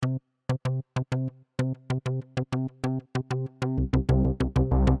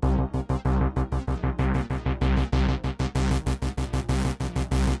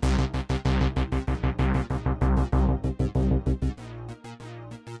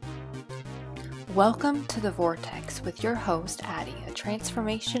Welcome to The Vortex with your host, Addie, a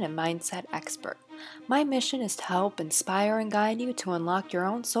transformation and mindset expert. My mission is to help inspire and guide you to unlock your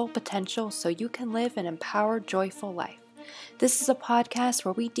own soul potential so you can live an empowered, joyful life. This is a podcast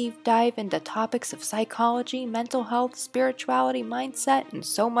where we deep dive into topics of psychology, mental health, spirituality, mindset, and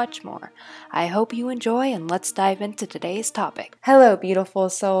so much more. I hope you enjoy, and let's dive into today's topic. Hello, beautiful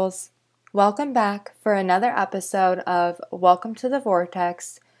souls. Welcome back for another episode of Welcome to the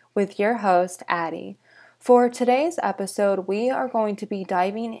Vortex with your host, Addie. For today's episode, we are going to be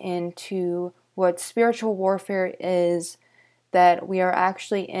diving into what spiritual warfare is, that we are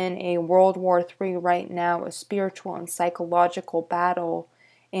actually in a World War III right now, a spiritual and psychological battle,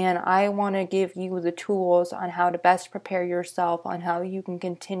 and I want to give you the tools on how to best prepare yourself, on how you can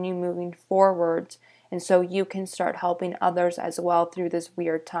continue moving forwards, and so you can start helping others as well through this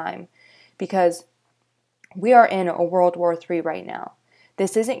weird time, because we are in a World War III right now.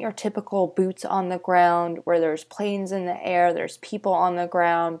 This isn't your typical boots on the ground where there's planes in the air, there's people on the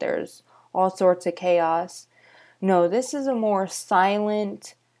ground, there's all sorts of chaos. No, this is a more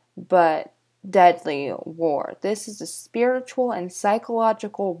silent but deadly war. This is a spiritual and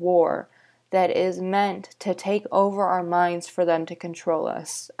psychological war that is meant to take over our minds for them to control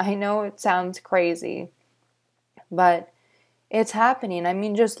us. I know it sounds crazy, but it's happening. I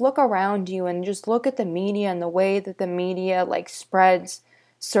mean, just look around you and just look at the media and the way that the media spreads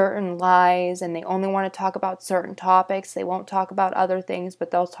certain lies, and they only want to talk about certain topics. They won't talk about other things, but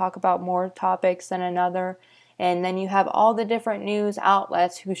they'll talk about more topics than another. And then you have all the different news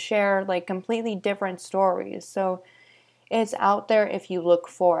outlets who share completely different stories. So it's out there if you look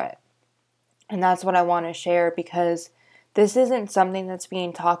for it. And that's what I want to share, because this isn't something that's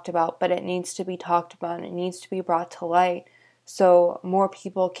being talked about, but it needs to be talked about and it needs to be brought to light so more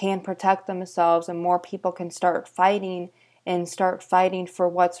people can protect themselves and more people can start fighting for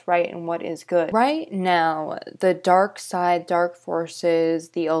what's right and what is good. Right now, the dark side, dark forces,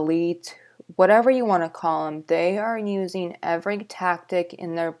 the elite, whatever you want to call them, they are using every tactic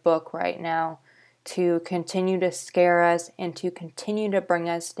in their book right now to continue to scare us and to continue to bring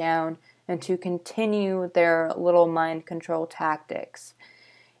us down and to continue their little mind control tactics.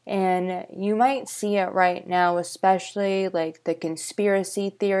 And you might see it right now, especially the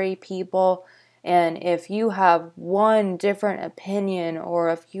conspiracy theory people. And if you have one different opinion or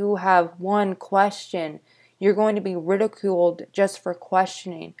if you have one question, you're going to be ridiculed just for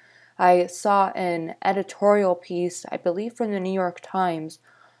questioning. I saw an editorial piece, I believe from the New York Times,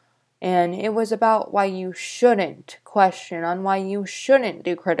 and it was about why you shouldn't question, on why you shouldn't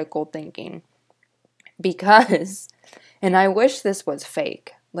do critical thinking. Because, and I wish this was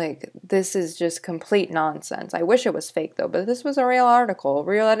fake. This is just complete nonsense. I wish it was fake though, but this was a real article, a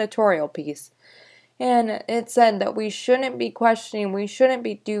real editorial piece. And it said that we shouldn't be questioning, we shouldn't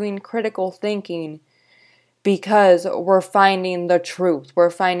be doing critical thinking because we're finding the truth, we're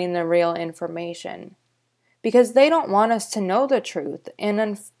finding the real information. Because they don't want us to know the truth,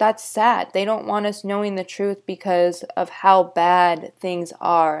 and that's sad. They don't want us knowing the truth because of how bad things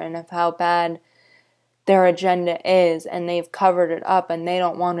are and of how bad their agenda is, and they've covered it up, and they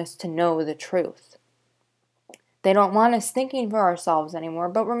don't want us to know the truth. They don't want us thinking for ourselves anymore.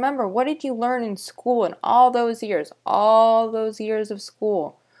 But remember, what did you learn in school in all those years of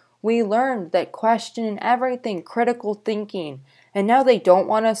school? We learned that question everything, critical thinking, and now they don't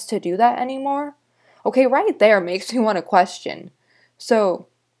want us to do that anymore? Okay, right there makes me want to question. So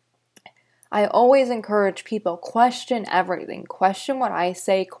I always encourage people, question everything. Question what I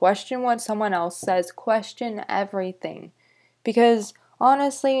say, question what someone else says, question everything. Because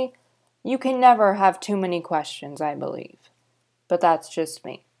honestly, you can never have too many questions, I believe. But that's just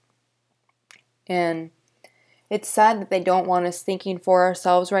me. And it's sad that they don't want us thinking for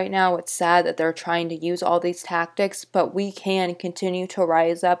ourselves right now. It's sad that they're trying to use all these tactics, but we can continue to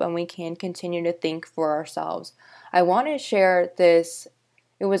rise up and we can continue to think for ourselves. I want to share this.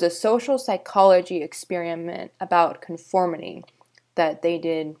 It was a social psychology experiment about conformity that they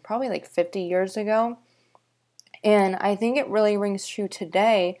did probably 50 years ago. And I think it really rings true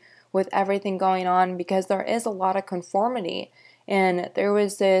today with everything going on because there is a lot of conformity. And there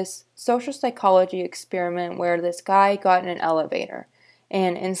was this social psychology experiment where this guy got in an elevator.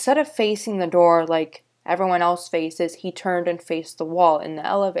 And instead of facing the door like everyone else faces, he turned and faced the wall in the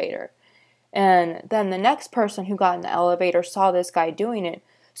elevator. And then the next person who got in the elevator saw this guy doing it.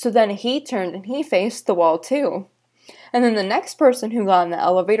 So then he turned and he faced the wall too. And then the next person who got in the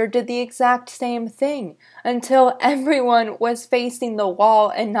elevator did the exact same thing until everyone was facing the wall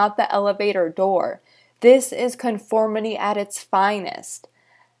and not the elevator door. This is conformity at its finest.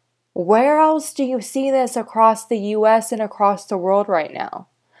 Where else do you see this across the US and across the world right now?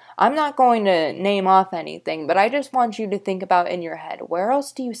 I'm not going to name off anything, but I just want you to think about in your head, where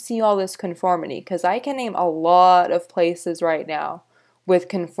else do you see all this conformity? Because I can name a lot of places right now with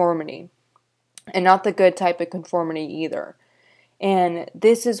conformity, and not the good type of conformity either. And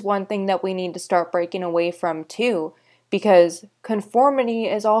this is one thing that we need to start breaking away from too, because conformity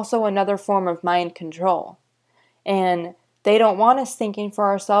is also another form of mind control. And they don't want us thinking for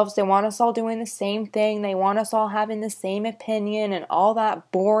ourselves. They want us all doing the same thing. They want us all having the same opinion and all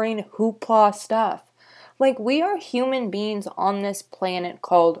that boring hoopla stuff. Like, we are human beings on this planet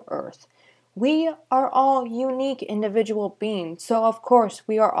called Earth. We are all unique individual beings. So, of course,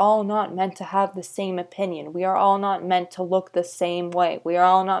 we are all not meant to have the same opinion. We are all not meant to look the same way. We are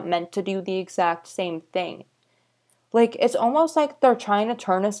all not meant to do the exact same thing. Like, it's almost like they're trying to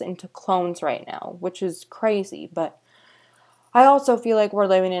turn us into clones right now, which is crazy, but I also feel like we're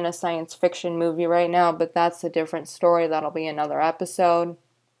living in a science fiction movie right now, but that's a different story. That'll be another episode.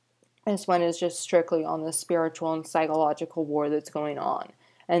 This one is just strictly on the spiritual and psychological war that's going on.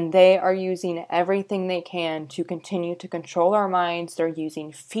 And they are using everything they can to continue to control our minds. They're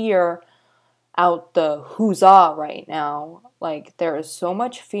using fear out the huzzah right now. Like, there is so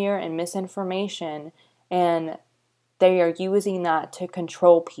much fear and misinformation, and they are using that to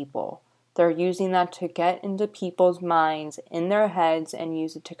control people. They're using that to get into people's minds, in their heads, and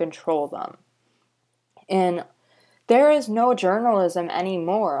use it to control them. And there is no journalism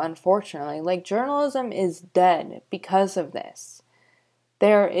anymore, unfortunately. Like, journalism is dead because of this.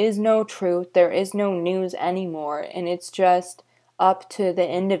 There is no truth, there is no news anymore, and it's just up to the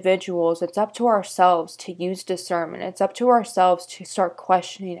individuals, it's up to ourselves to use discernment. It's up to ourselves to start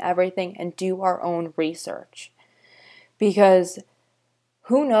questioning everything and do our own research. Because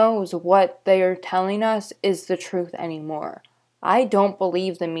who knows what they're telling us is the truth anymore. I don't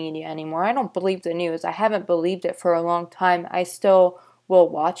believe the media anymore. I don't believe the news. I haven't believed it for a long time. I still will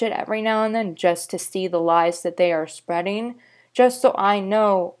watch it every now and then just to see the lies that they are spreading, just so I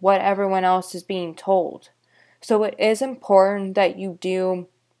know what everyone else is being told. So it is important that you do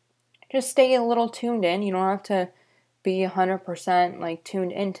just stay a little tuned in. You don't have to be 100% like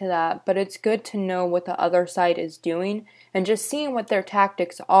tuned into that, but it's good to know what the other side is doing and just seeing what their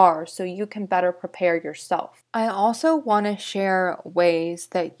tactics are so you can better prepare yourself. I also want to share ways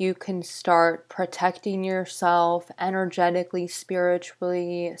that you can start protecting yourself energetically,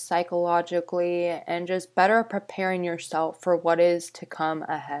 spiritually, psychologically, and just better preparing yourself for what is to come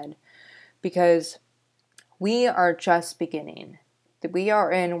ahead, because we are just beginning. We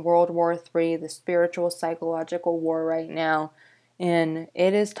are in World War III, the spiritual psychological war right now, and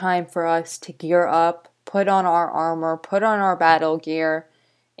it is time for us to gear up, put on our armor, put on our battle gear,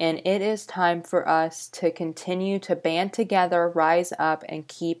 and it is time for us to continue to band together, rise up, and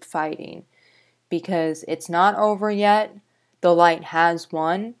keep fighting, because it's not over yet. The light has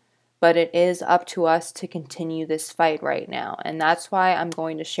won, but it is up to us to continue this fight right now. And that's why I'm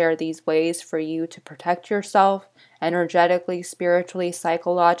going to share these ways for you to protect yourself energetically, spiritually,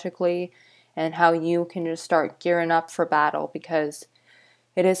 psychologically, and how you can just start gearing up for battle, because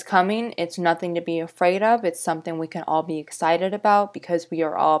it is coming. It's nothing to be afraid of. It's something we can all be excited about, because we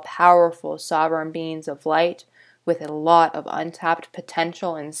are all powerful, sovereign beings of light with a lot of untapped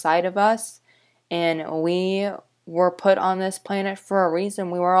potential inside of us. And we were put on this planet for a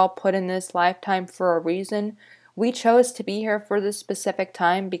reason. We were all put in this lifetime for a reason. We chose to be here for this specific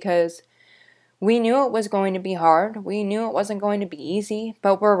time because we knew it was going to be hard. We knew it wasn't going to be easy,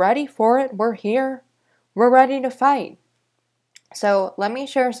 but we're ready for it. We're here. We're ready to fight. So let me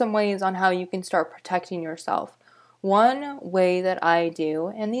share some ways on how you can start protecting yourself. One way that I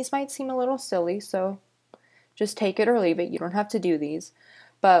do, and these might seem a little silly, so just take it or leave it. You don't have to do these.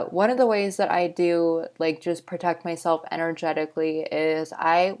 But one of the ways that I do, like, just protect myself energetically is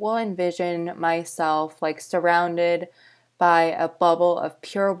I will envision myself, like, surrounded by a bubble of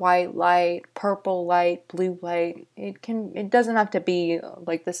pure white light, purple light, blue light. It doesn't have to be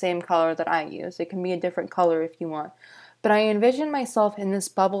like the same color that I use. It can be a different color if you want. But I envision myself in this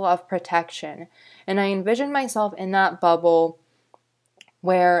bubble of protection. And I envision myself in that bubble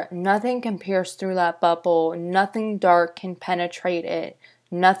where nothing can pierce through that bubble, nothing dark can penetrate it,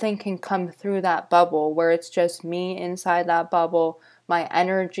 nothing can come through that bubble, where it's just me inside that bubble, my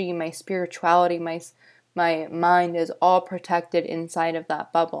energy, my spirituality, my mind is all protected inside of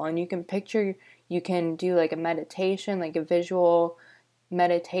that bubble. And you can picture, you can do like a meditation, like a visual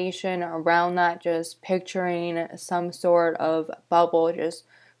meditation around that, just picturing some sort of bubble, just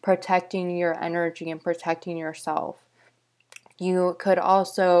protecting your energy and protecting yourself. You could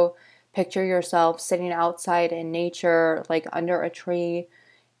also picture yourself sitting outside in nature, like under a tree,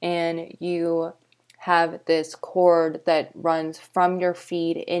 and you have this cord that runs from your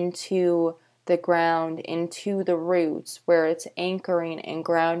feet into the ground, into the roots, where it's anchoring and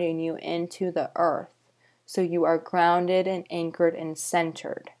grounding you into the earth. So you are grounded and anchored and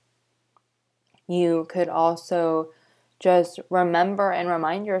centered. You could also just remember and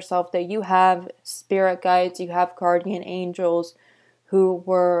remind yourself that you have spirit guides, you have guardian angels who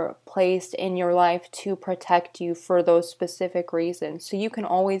were placed in your life to protect you for those specific reasons. So you can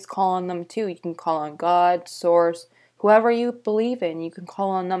always call on them too. You can call on God, Source, whoever you believe in. You can call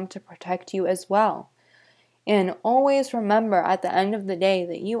on them to protect you as well. And always remember at the end of the day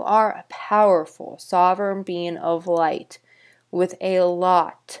that you are a powerful, sovereign being of light with a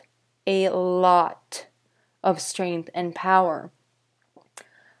lot of strength and power.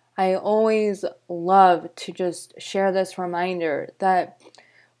 I always love to just share this reminder that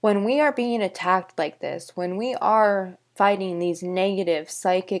when we are being attacked like this, when we are fighting these negative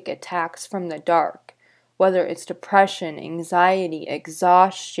psychic attacks from the dark, whether it's depression, anxiety,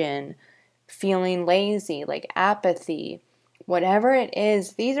 exhaustion, feeling lazy, like apathy, whatever it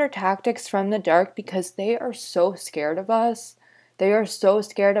is, these are tactics from the dark because they are so scared of us. They are so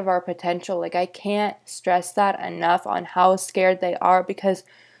scared of our potential. Like, I can't stress that enough on how scared they are because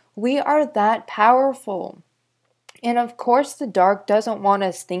we are that powerful. And of course, the dark doesn't want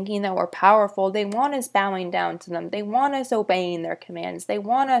us thinking that we're powerful. They want us bowing down to them. They want us obeying their commands. They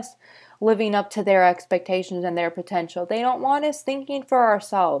want us living up to their expectations and their potential. They don't want us thinking for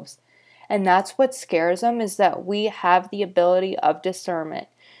ourselves. And that's what scares them, is that we have the ability of discernment.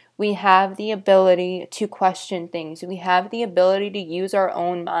 We have the ability to question things. We have the ability to use our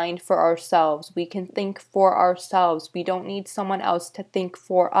own mind for ourselves. We can think for ourselves. We don't need someone else to think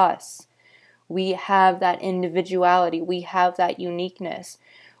for us. We have that individuality. We have that uniqueness.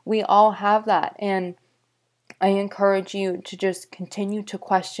 We all have that. And I encourage you to just continue to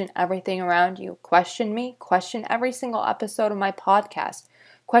question everything around you. Question me. Question every single episode of my podcast.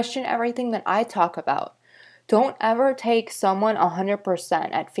 Question everything that I talk about. Don't ever take someone 100%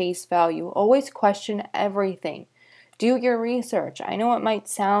 at face value. Always question everything. Do your research. I know it might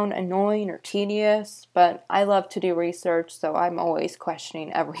sound annoying or tedious, but I love to do research, so I'm always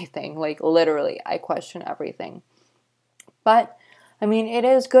questioning everything. Like, literally, I question everything. But, I mean, it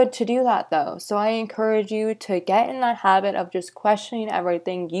is good to do that, though. So I encourage you to get in that habit of just questioning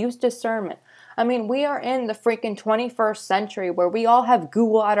everything. Use discernment. I mean, we are in the freaking 21st century where we all have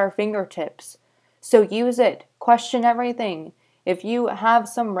Google at our fingertips. So use it. Question everything. If you have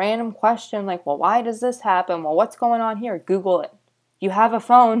some random question like, well, why does this happen? Well, what's going on here? Google it. You have a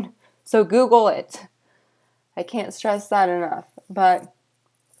phone, so Google it. I can't stress that enough. But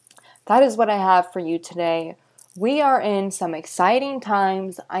that is what I have for you today. We are in some exciting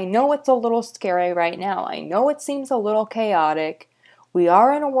times. I know it's a little scary right now. I know it seems a little chaotic. We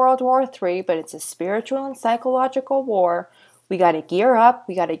are in a World War III, but it's a spiritual and psychological war. We got to gear up.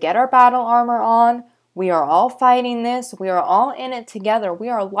 We got to get our battle armor on. We are all fighting this. We are all in it together. We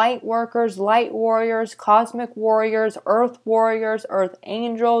are light workers, light warriors, cosmic warriors, earth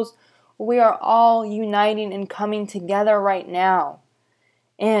angels. We are all uniting and coming together right now.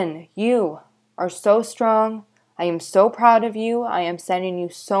 And you are so strong. I am so proud of you. I am sending you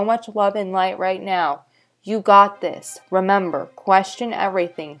so much love and light right now. You got this. Remember, question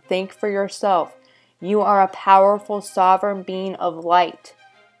everything. Think for yourself. You are a powerful, sovereign being of light.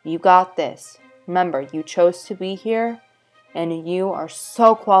 You got this. Remember, you chose to be here, and you are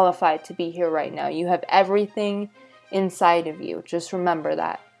so qualified to be here right now. You have everything inside of you. Just remember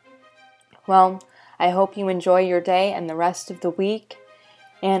that. Well, I hope you enjoy your day and the rest of the week,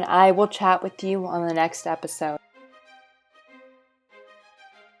 and I will chat with you on the next episode.